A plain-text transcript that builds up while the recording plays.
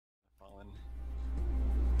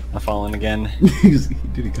I've fallen again.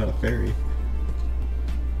 Dude, he caught a fairy.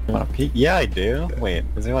 Want a peek? Yeah, I do. Wait,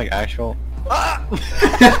 is there like actual? Ah!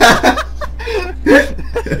 I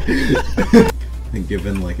think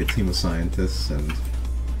given like a team of scientists and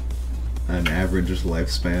an average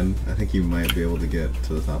lifespan, I think you might be able to get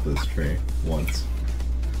to the top of this tree once.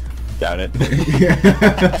 Doubt it.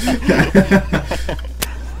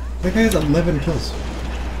 That guy has 11 kills.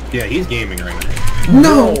 Yeah, he's gaming right now.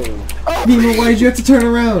 No! Nemo, why did you have to turn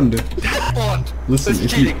around? Listen,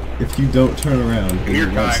 That's if you don't turn around, then you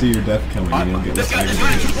won't see your death coming and you'll get less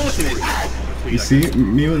aggravated. You see?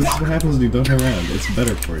 Nemo, this is what happens when you don't turn around. It's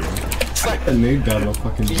better for you. It's like The nade got a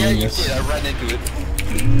fucking genius. Yeah, you did. I ran into it.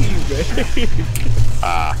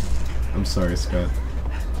 I'm sorry, Scott.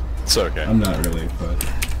 It's okay. I'm not really, but...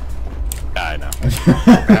 I know.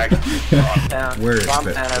 Where is Bomb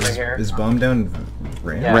it? down over here. Is bomb down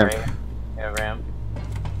ramp? Yeah, right. Yeah, ramp.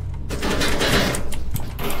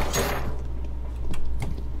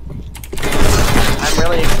 I'm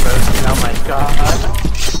really exposed. Oh my god.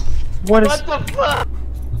 What the fuck?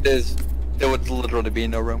 There would literally be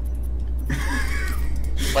no room.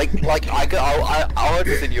 like I'll have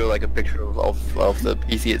to send you like a picture of the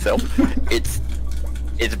PC itself. It's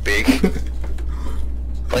big.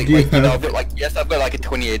 Like you know, I've got like I've got like a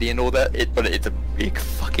 2080 and all that. But it's a big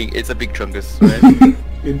chungus. Right?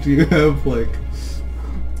 Do you have like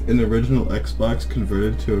an original Xbox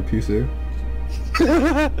converted to a PC?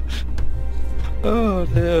 Oh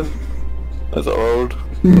damn, that's old.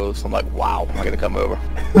 So I'm like, wow, am I gonna come over?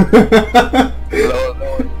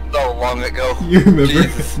 so long ago. You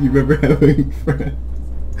remember having friends?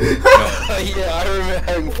 Yeah, I remember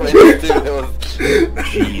having friends too. That was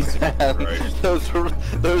Jesus Christ.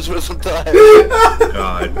 Those were some times.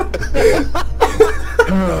 God.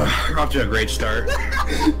 We're off to a great start.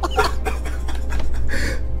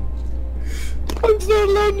 I'm so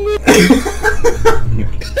lonely.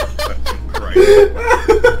 Right.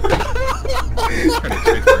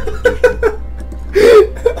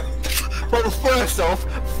 Well, first off,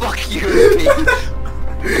 fuck you,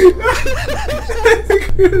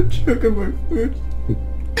 I'm choking my food.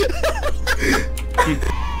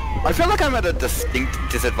 I feel like I'm at a distinct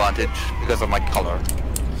disadvantage because of my color.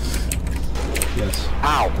 Yes.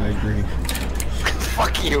 Ow! I agree.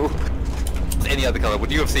 Fuck you! Any other color,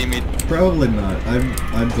 would you have seen me? Probably not. I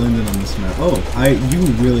blend in on this map. Oh, you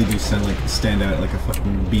really do stand out like a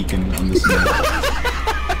fucking beacon on this map.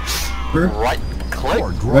 Right click?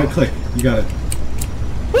 Right click. You got it.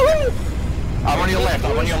 Woo! I'm on your left,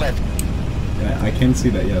 I'm on your left. Yeah, I can see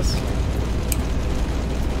that, yes.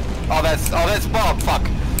 Oh, that's Bob, fuck.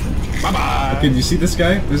 Bye-bye! Okay, do you see this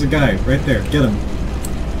guy? There's a guy right there. Get him.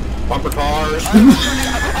 Bumper cars!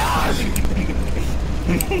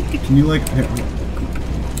 Can you like...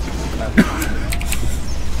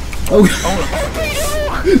 Oh!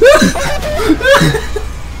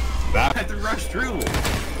 I had to rush through!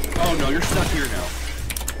 Oh no, you're stuck here now.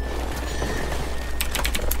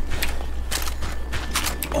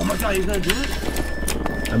 Oh my god, he's gonna do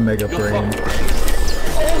it? A mega brain. Oh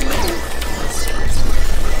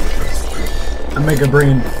A mega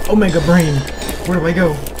brain. Omega brain. Where do I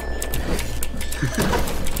go?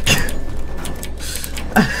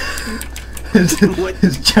 It's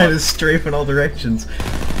trying to strafe in all directions. no!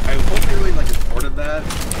 I hope you're really like a part of that,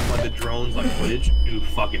 like the drones like footage. You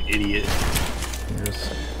fucking idiot. Here's...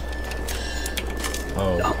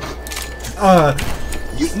 Oh.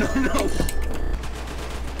 No, no!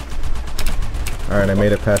 Alright, I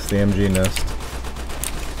made it past the MG nest.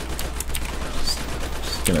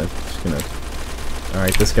 Just gonna...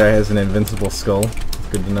 Alright, this guy has an invincible skull.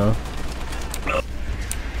 Good to know.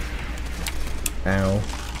 Ow.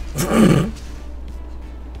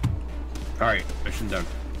 Alright, mission done.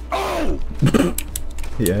 Oh!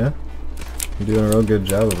 Yeah? You're doing a real good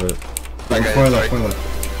job of it. Okay, Far left.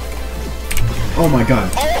 Oh my god.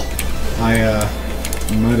 Oh! I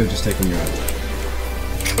might have just taken you out.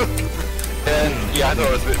 And yeah, I thought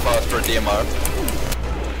it was a bit fast for a DMR.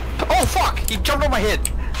 Oh fuck! He jumped on my head!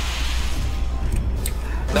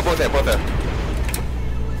 No, both there.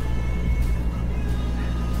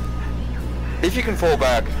 If you can fall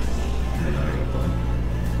back.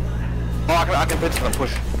 Oh, I can pinch them,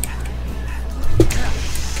 push.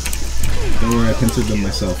 Don't worry, I pincered them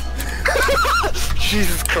myself.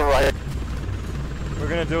 Jesus Christ. We're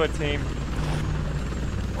gonna do it, team.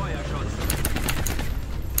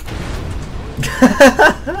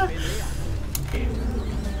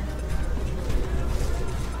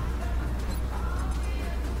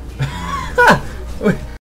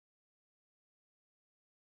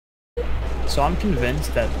 So I'm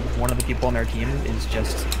convinced that one of the people on their team is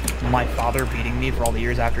just my father beating me for all the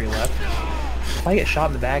years after he left. If I get shot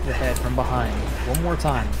in the back of the head from behind one more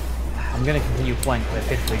time, I'm gonna continue playing, but I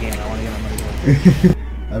paid for the game. I want to get my money back.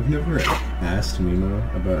 I've never asked Mimo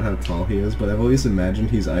about how tall he is, but I've always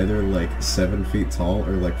imagined he's either like 7 feet tall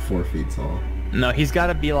or like 4 feet tall. No, he's got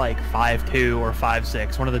to be like 5'2" or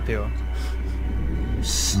 5'6", one of the two.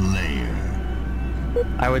 Slayer.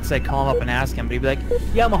 I would say call him up and ask him, but he'd be like,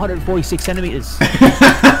 yeah, I'm 146 centimeters. I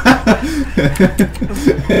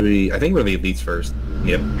think we're the elites first.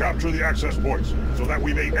 Yep. Capture the access points, so that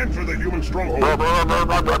we may enter the human stronghold.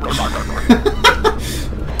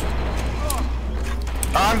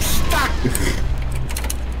 I'm stuck!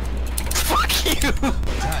 Fuck you!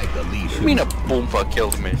 Tag the leader. I mean a boompa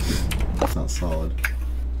killed me. That's not solid.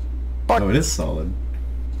 Fuck. Oh, it is solid.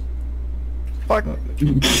 Fuck. Oh.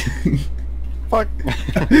 Fuck.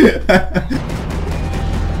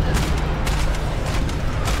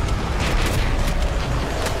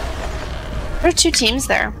 There are 2 teams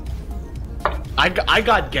there. I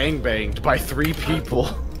got gangbanged by 3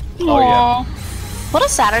 people. Oh yeah. What a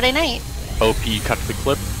Saturday night. OP cut the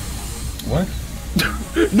clip. What?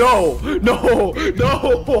 No!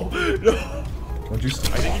 What'd you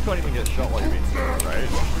say? I think you can't even get shot while you're being stuck, right?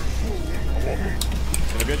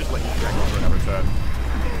 And if I just let you drag over another turn.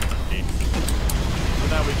 So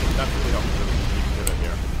now we can, that's really opposite. We can do it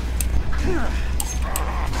here.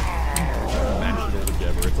 Mash it all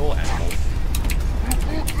together, it's all animals.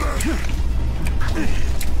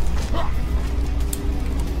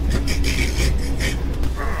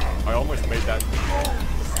 I almost made that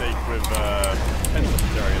mistake with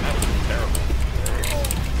Penitentiary, and that was terrible.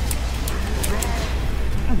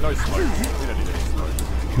 No smoke. We don't need any smoke.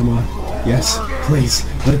 Come on. Yes, please.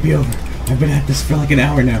 Let it be over. I've been at this for like an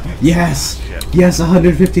hour now. Yes! Yes,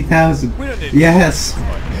 150,000. Yes!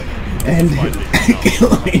 And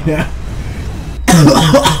kill me now.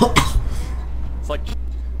 It's like...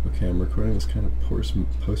 Okay, I'm recording this kind of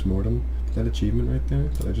post-mortem. That achievement right there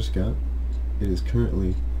that I just got, it is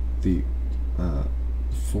currently the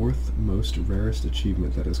 4th most rarest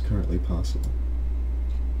achievement that is currently possible.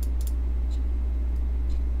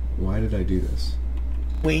 Why did I do this?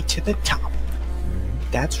 Way to the top.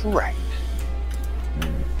 That's right.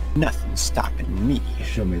 Nothing's stopping me.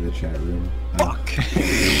 Show me the chat room. Fuck.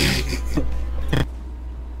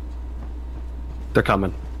 They're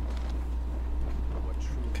coming.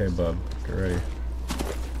 Okay, bub. Get ready.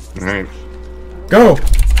 Alright. Go!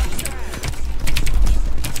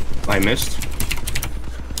 I missed.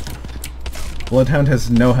 Bloodhound has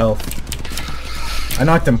no health. I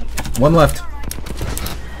knocked him. 1 left.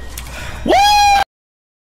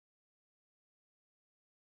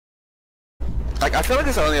 Like, I feel like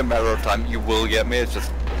it's only a matter of time you will get me, it's just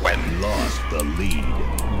when. Lost the lead.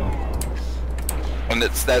 And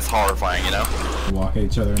that's horrifying, you know? Walk at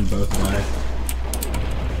each other and both die.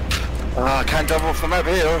 I can't double from up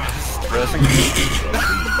here. Stressing.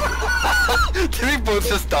 Did we both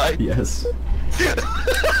just die? Yes.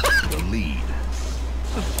 The lead.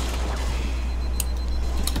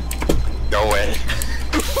 No way.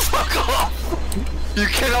 Fuck off! You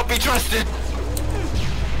cannot be trusted!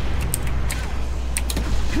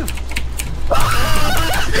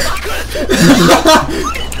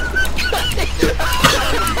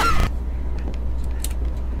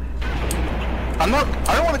 I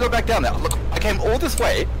don't want to go back down there. Look, I came all this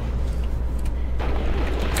way.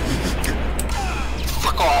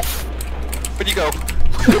 Fuck off. Where'd you go?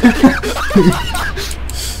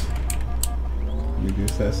 You do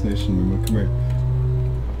assassination, Mimo. Come here.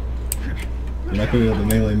 You're not gonna be able to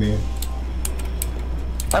melee me.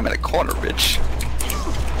 I'm in a corner, bitch.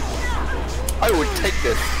 I would take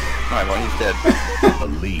this. Alright, well, he's dead. The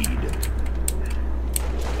lead.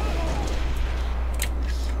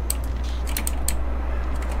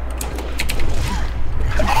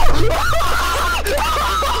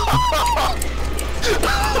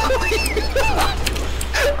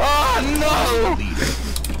 Oh no!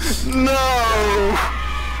 No!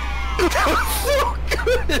 That was so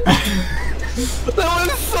good! That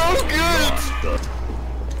was so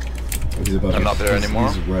good! I'm not there anymore.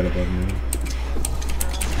 He's right above me.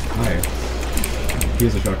 Hi. He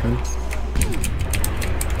has a shotgun.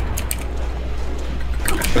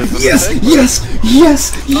 Yes! Yes! Yes!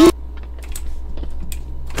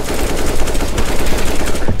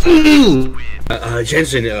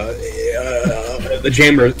 Jensen, the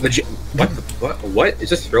jammer, what? Is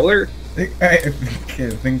this Thriller? I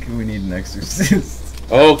think we need an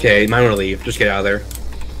exorcist. Okay, might want to leave. Just get out of there.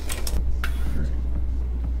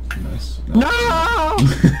 Nice. No!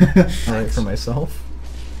 Alright, for myself.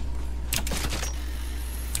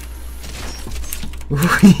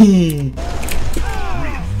 Revenge.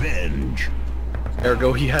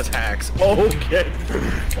 Ergo, he has hacks. Okay.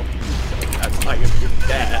 That's like your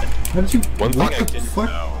dad. How did you? One What thing I the didn't fuck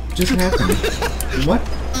know. just happened? What?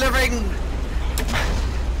 Living.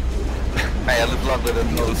 I live longer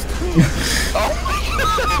than most. Oh my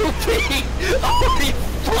god! Holy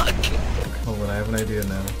fuck! Hold on, I have an idea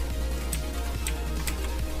now.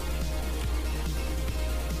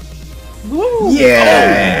 Woo!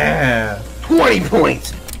 Yeah! 20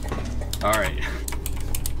 points! Alright.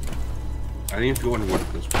 I need to go and work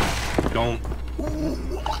this one. Don't.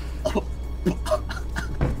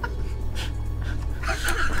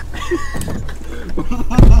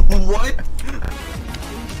 What?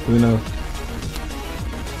 Uno.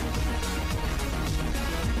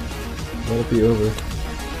 Let it be over.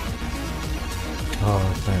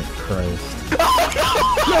 Oh, thank Christ.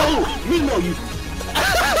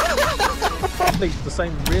 The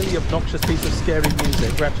same really obnoxious piece of scary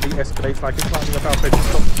music gradually escalates like a climbing up Alfred's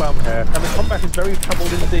top thumb hair, and the combat is very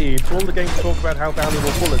troubled indeed. For all the games talk about how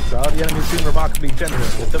valuable bullets are, the enemies seem remarkably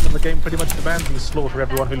generous with them, and the game pretty much demands you slaughter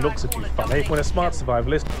everyone who looks at you funny. When a smart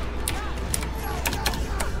survivalist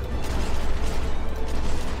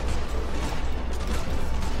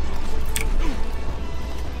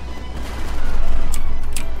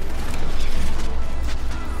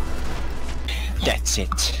That's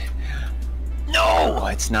it. No,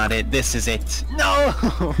 it's not it. This is it. No!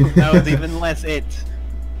 That was even less it.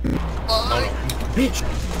 Oh no. Bitch!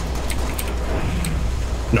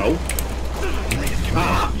 No.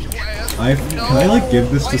 Can I like give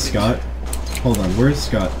this to Scott? Hold on, where's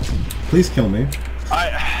Scott? Please kill me.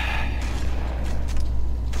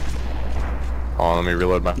 Hold on, let me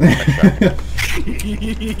reload my shotgun.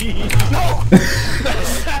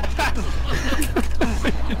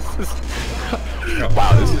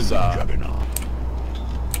 Wow, this is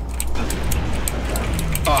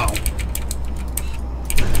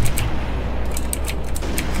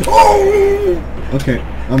Okay,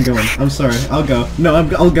 I'm going. I'm sorry. I'll go. No,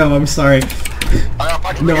 I'll go. I'm sorry.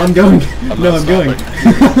 No, I'm going. No, I'm going.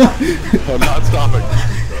 I'm not stopping.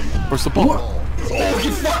 Where's the ball? Oh, he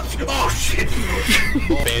fucked! Oh shit!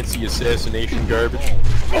 Fancy assassination garbage.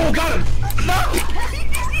 Oh, got him! No!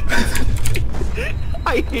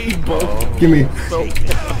 I hate both. Give me.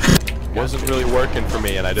 Wasn't really working for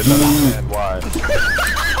me, and I didn't understand why.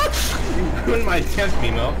 You ruined my attempt,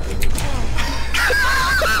 Mimo.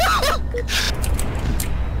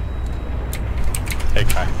 Hey,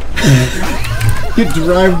 Kai. You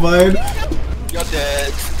drive by. You're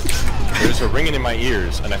dead. There's a ringing in my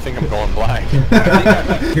ears, and I think I'm going blind.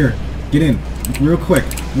 Here, get in, real quick.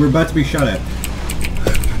 We're about to be shot at.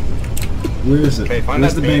 Where is it? Okay, find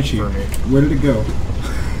Where's that the Banshee? for me. Where did it go?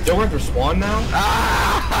 Don't run for Swan now?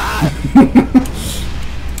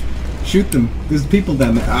 Shoot them. There's people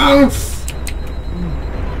down there. Ah!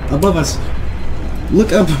 Above us.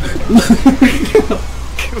 Look up.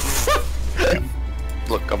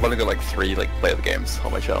 Look, I've only got like 3 play the games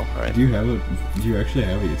on my channel. All right. Do you actually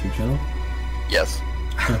have a YouTube channel? Yes.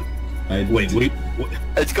 Wait, what?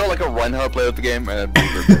 It's got like a run how to play with the game, and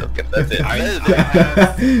that's it.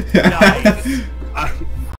 Nice.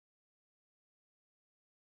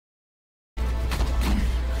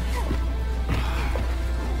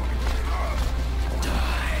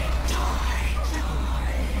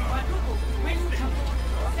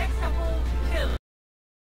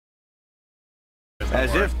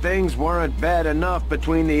 As if things weren't bad enough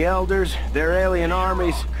between the Elders, their alien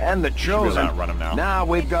armies, and the Chosen, now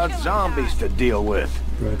we've got zombies to deal with.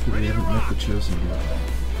 Bradford, we haven't met the Chosen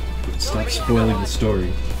yet. Stop spoiling the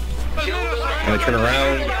story. And I turn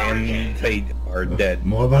around and they are dead.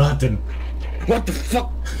 More Balatin. What the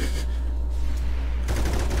fuck?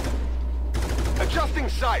 Adjusting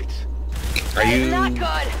sights. Are you? Not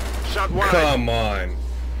good. Shot one. Come on.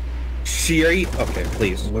 Siri? Okay,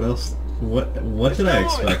 please. What else? What did I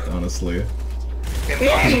expect, honestly?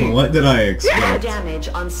 What did I expect? Damage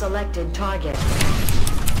on selected target.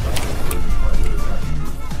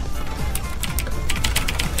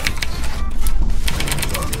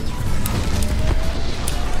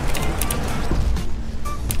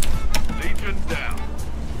 Legion down.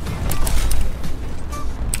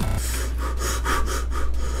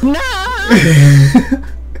 No!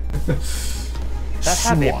 That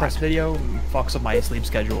happy press video fucks up my sleep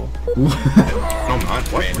schedule. No, I'm not.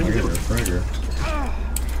 What? Fragger.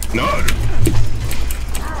 No.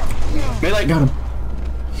 Melee. Got him.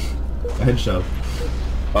 A headshot.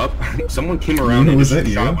 Up. Someone came around and was just that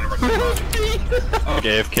you? shot one of our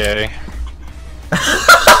AFK.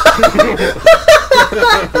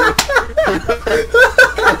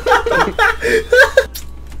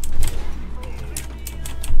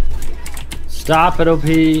 Stop it, OP.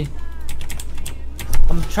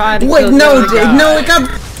 I'm trying to Wait, kill no, the guy. no, it got...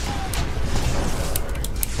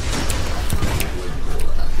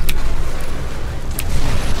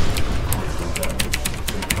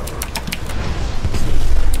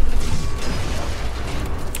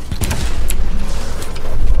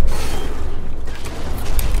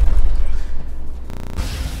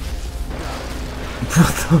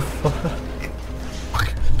 What the fuck?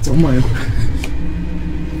 Oh my...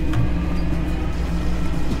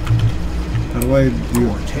 How do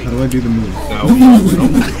I do the move?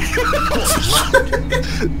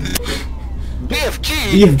 BFG!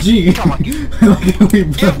 BFG! Come on. we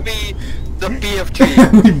both, Give me the BFG!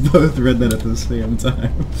 we both read that at the same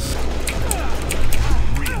time.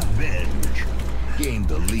 Revenge. Gain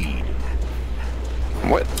the lead.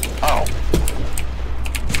 What? Oh.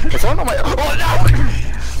 It's on my... Oh no!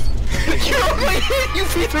 You're on my head, you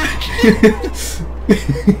piece of shit!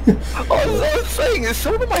 All I was saying is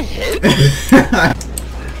someone on my head?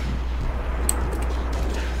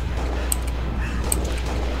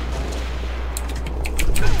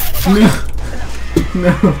 No.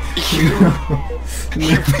 No.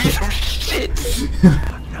 You piece of shit!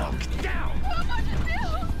 Knocked down.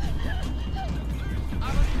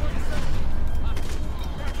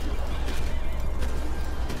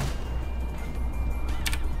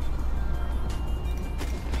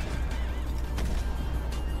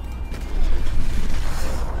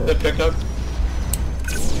 That picked up.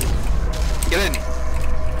 Get in!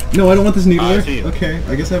 No, I don't want this needler. I see you. Okay,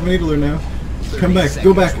 I guess I have a needler now. Come back,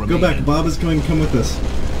 go back, go back. Bob is going to come with us.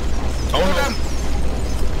 Oh no!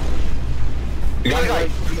 You got guy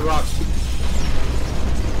in the rocks.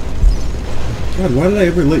 God, why did I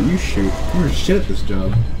ever let you shoot? You're shit at this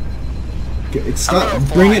job. Stop,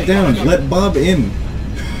 bring it down, let Bob in.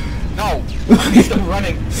 No! Stop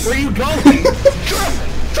running. Where are you going? To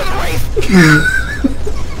the race!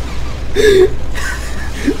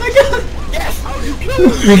 I got it! Yes! How'd you kill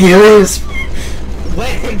him? Yes!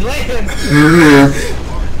 Land!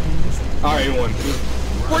 Alright, you won.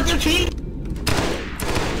 Where's your team?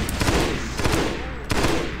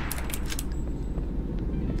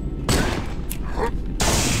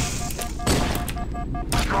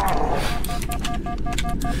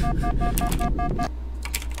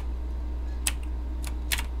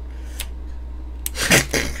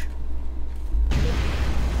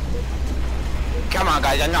 Come on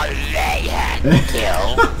guys, I'm not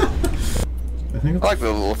kill. I think I like the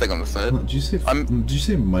little thing on the side. did you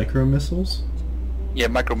say micro missiles? Yeah,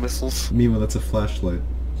 micro missiles. Meanwhile, that's a flashlight.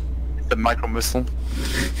 The micro missile.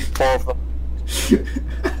 4 of them.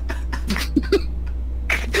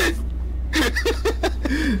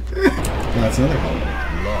 That's another one.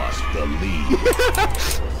 Lost the lead.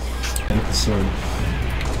 With the sword.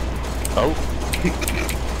 Oh.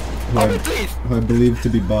 Who I believe to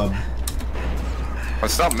be Bob.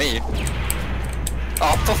 It's not me.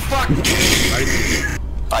 Oh, the fuck!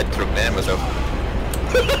 I took damn myself.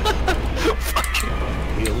 Fuck you.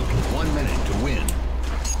 He'll 1 minute to win.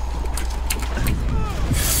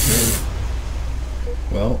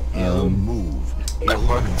 Well, move. That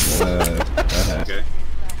works. Okay.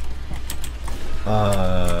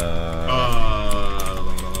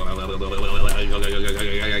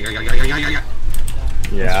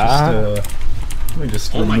 Yeah. Let me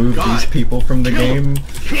just Oh my remove God. these people from the game.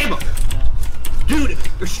 Kill him! Dude,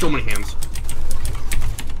 there's so many hands.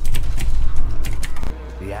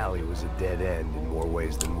 The alley was a dead end in more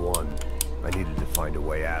ways than one. I needed to find a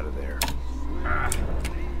way out of there.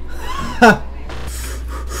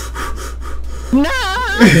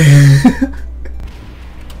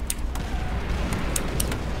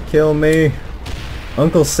 Kill me.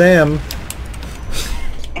 Uncle Sam.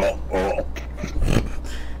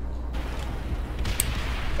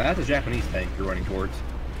 That's a Japanese tank you're running towards.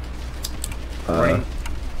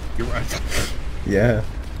 You're right. Yeah,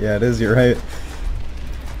 it is, you're right.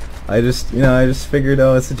 I just figured,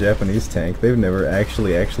 oh, it's a Japanese tank. They've never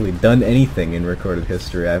actually done anything in recorded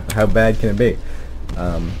history. How bad can it be?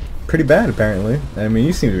 Pretty bad, apparently. I mean,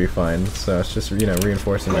 you seem to be fine, so it's just,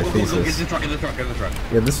 reinforcing my thesis. Get in the truck, get in the truck.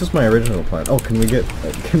 Yeah, this was my original plan. Oh, can we get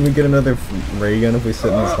another ray gun if we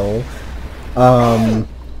sit in this hole?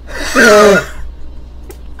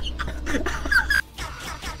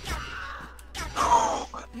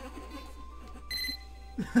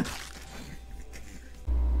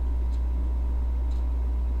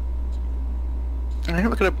 Alright,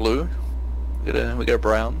 we got a blue. We got a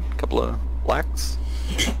brown. A couple of blacks.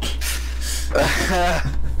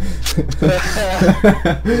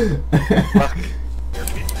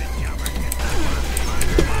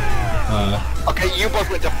 Okay, you both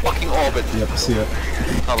went to fucking orbit. Yep, see it.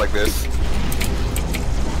 Not like this.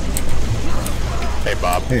 Hey,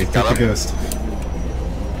 Bob. Hey, take the ghost.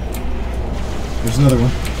 There's another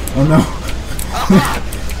one. Oh no.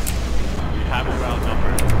 We have a round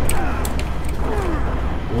number.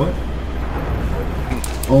 What?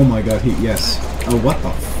 Oh my god, yes. Oh, what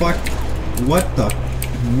the fuck? What the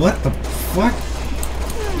fuck?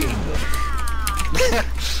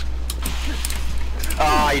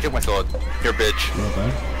 Ah, you took my sword. You're a bitch. Not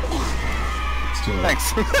bad. Still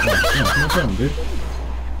Thanks. No problem, dude.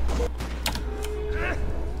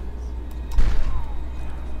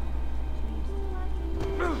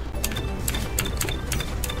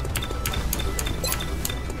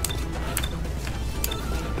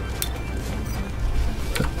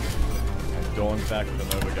 Going back to the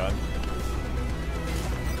Nova gun.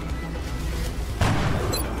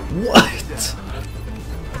 What?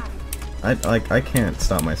 I can't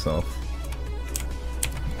stop myself.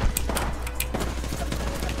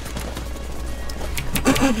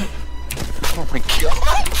 Oh my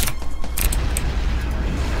god!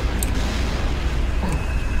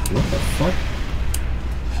 What the fuck?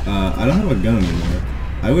 I don't have a gun anymore.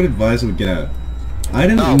 I would advise we get out. I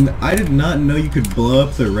did not know you could blow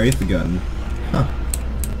up the Wraith gun. Huh.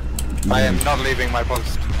 I am not leaving my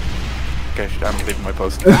post. Okay, I'm leaving my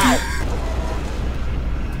post.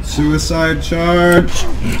 Suicide charge!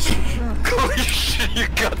 Holy shit, you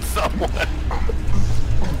got someone!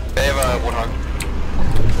 They have one hug.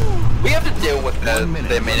 We have to deal with the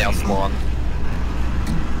main spawn.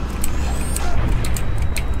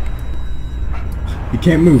 He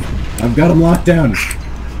can't move. I've got him locked down.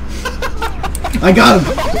 I got him!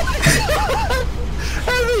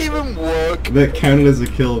 How does it even work? That counted as a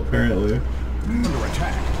kill, apparently. Under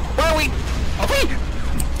attack. Where are we? Oh, wait!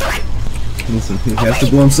 Listen, he has to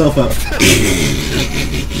blow himself up.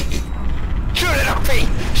 Shoot it, OP!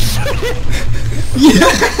 Shoot it!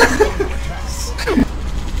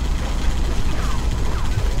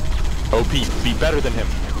 OP, be better than him.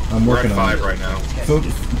 I'm working on it. 5 right now. So,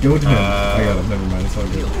 go to him. I got him, never mind, it's all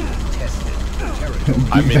good.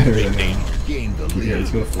 I'm Be in better big than him. danger. Yeah,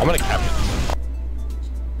 let's go for I'm it. gonna capture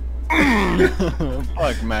this.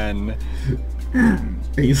 Fuck, man.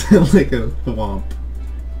 You sound like a thwomp.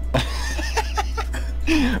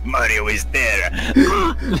 Mario is there.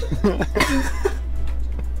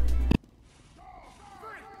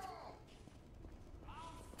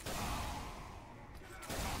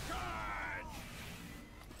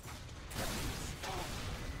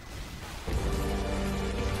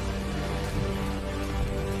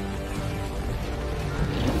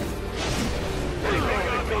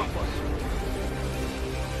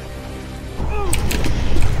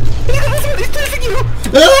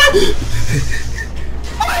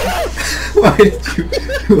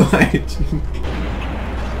 Why did you?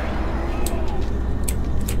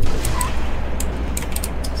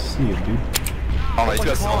 See it, dude. Oh, he's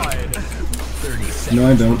got someone. No, I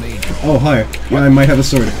don't. Oh, hi. Yeah, I might have a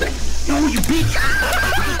sword. No, you bitch!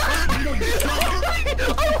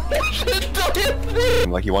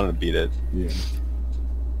 Like you wanted to beat it. Yeah.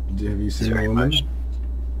 Have you seen the woman?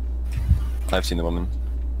 I've seen the woman.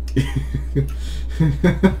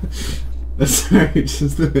 Sorry,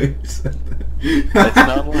 just the way you said that. That's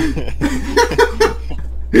not like...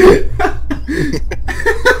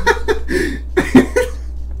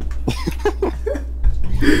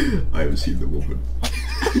 I have seen the woman.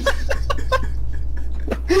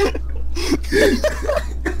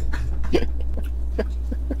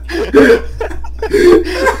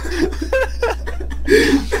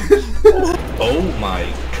 Oh my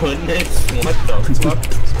goodness, what the fuck?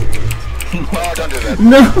 Oh, don't do that.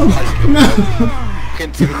 No! No!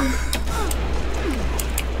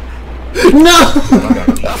 No!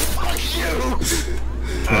 Oh, fuck you!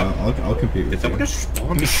 I'll compete with you. Someone just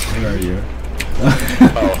spawn me. Where are you?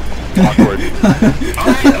 Oh, awkward.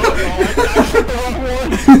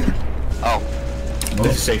 Oh.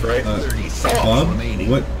 This is safe, right? Bob,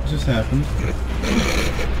 what just happened?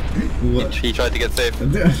 What? He tried to get safe.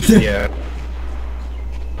 Yeah.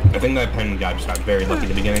 I think that pen guy just got very lucky at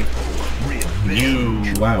the beginning.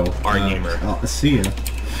 You Wow. are a gamer. I'll see ya.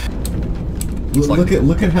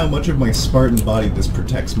 Look at how much of my Spartan body this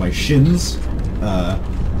protects. My shins,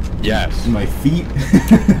 Yes. my feet.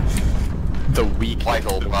 The weak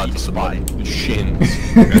blood spot. Shins.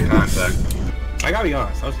 Contact. I gotta be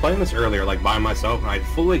honest, I was playing this earlier, like, by myself, and I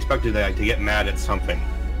fully expected that to get mad at something.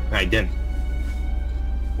 And I didn't.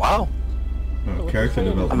 Wow. Oh, character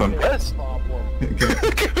development. I'm impressed.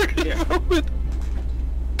 Yeah.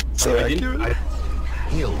 So I didn't...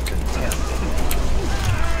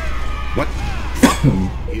 What?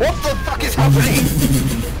 What the fuck is happening?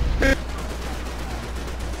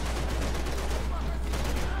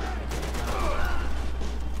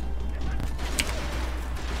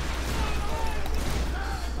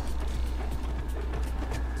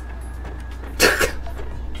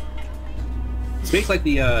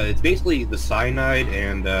 It's basically the cyanide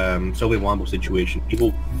and Soviet Wombo situation.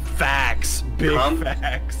 People facts, big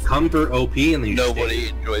facts. Come for OP and then you nobody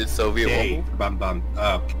enjoys Soviet Wombo. Bum bum.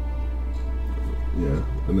 Yeah,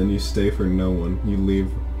 and then you stay for no one. You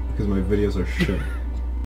leave because my videos are shit.